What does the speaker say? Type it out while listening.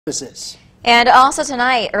Services. And also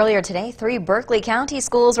tonight, earlier today, 3 Berkeley County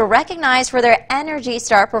schools were recognized for their Energy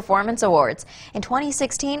Star Performance Awards. In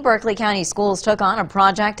 2016, Berkeley County schools took on a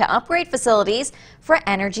project to upgrade facilities for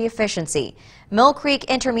energy efficiency. Mill Creek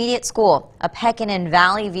Intermediate School, Pekin and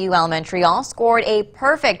Valley View Elementary all scored a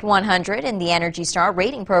perfect 100 in the Energy Star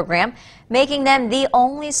rating program, making them the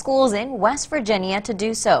only schools in West Virginia to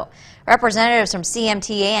do so. Representatives from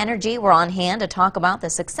CMTA Energy were on hand to talk about the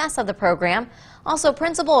success of the program. Also,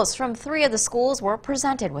 principals from 3 of the schools were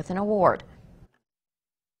presented with an award.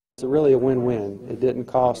 It's really a win-win. It didn't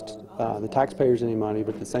cost the taxpayers any money,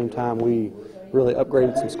 but at the same time we really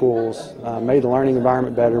upgraded some schools, made the learning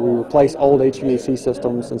environment better. We replaced old HVAC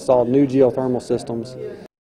systems, installed new geothermal systems,